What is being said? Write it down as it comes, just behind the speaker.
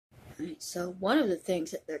Right, so one of the things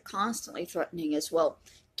that they're constantly threatening is, well,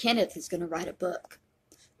 Kenneth is going to write a book.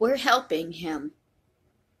 We're helping him.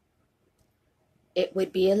 It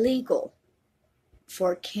would be illegal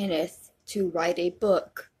for Kenneth to write a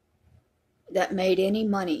book that made any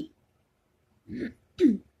money.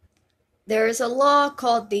 There is a law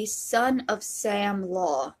called the Son of Sam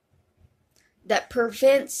law that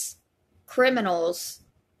prevents criminals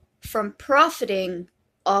from profiting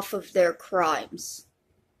off of their crimes.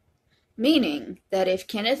 Meaning that if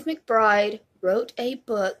Kenneth McBride wrote a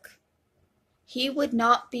book, he would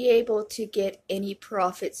not be able to get any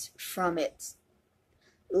profits from it.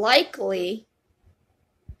 Likely,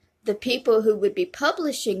 the people who would be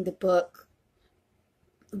publishing the book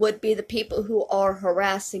would be the people who are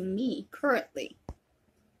harassing me currently.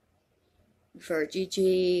 Virgie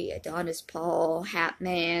G, Adonis Paul,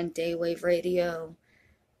 Hatman, Daywave Radio,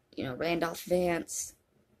 Randolph Vance.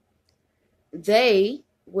 They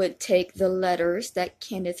would take the letters that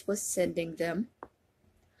Kenneth was sending them,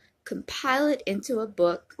 compile it into a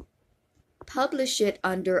book, publish it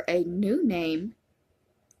under a new name,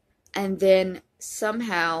 and then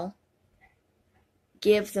somehow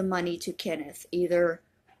give the money to Kenneth, either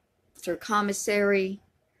through commissary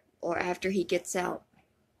or after he gets out.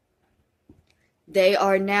 They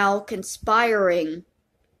are now conspiring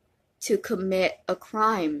to commit a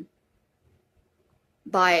crime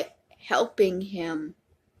by helping him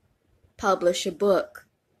publish a book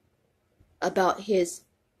about his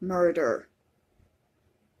murder.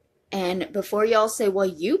 And before y'all say, well,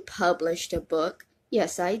 you published a book,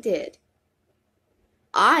 yes, I did.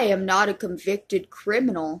 I am not a convicted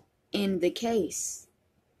criminal in the case.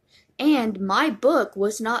 And my book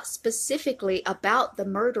was not specifically about the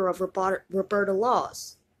murder of Roberta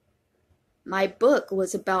Laws. My book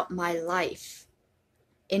was about my life.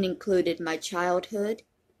 It included my childhood.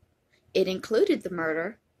 It included the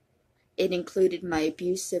murder. It included my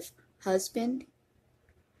abusive husband.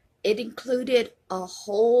 It included a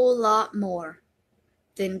whole lot more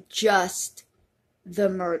than just the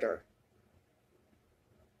murder.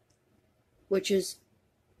 Which is,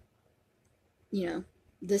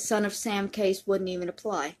 the Son of Sam case wouldn't even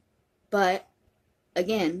apply. But,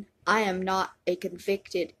 again, I am not a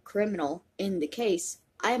convicted criminal in the case.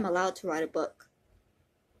 I am allowed to write a book.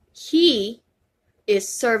 He is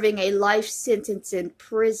serving a life sentence in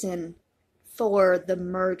prison for the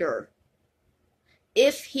murder.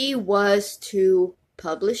 If he was to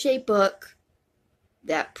publish a book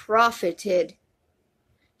that profited,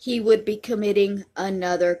 he would be committing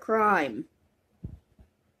another crime.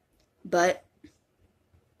 But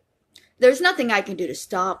there's nothing I can do to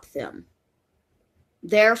stop them.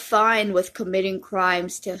 They're fine with committing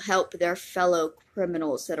crimes to help their fellow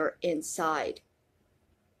criminals that are inside.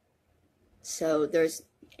 So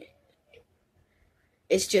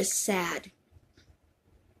it's just sad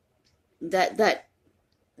that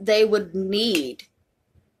they would need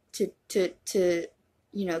to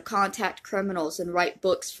contact criminals and write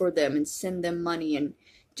books for them and send them money and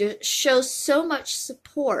just show so much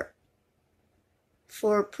support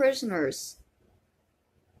for prisoners,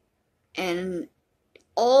 and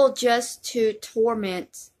all just to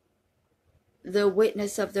torment the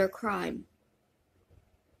witness of their crime.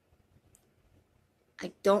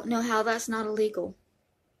 I don't know how that's not illegal.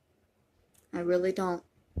 I really don't.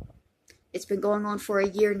 It's been going on for a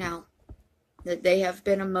year now that they have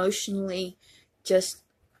been emotionally just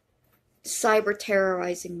cyber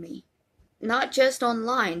terrorizing me. Not just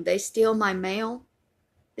online. They steal my mail.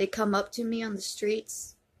 They come up to me on the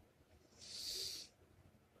streets.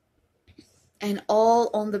 And all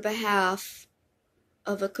on the behalf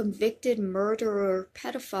of a convicted murderer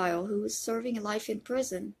pedophile who is serving a life in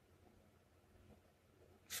prison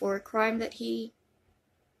for a crime that he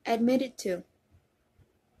admitted to.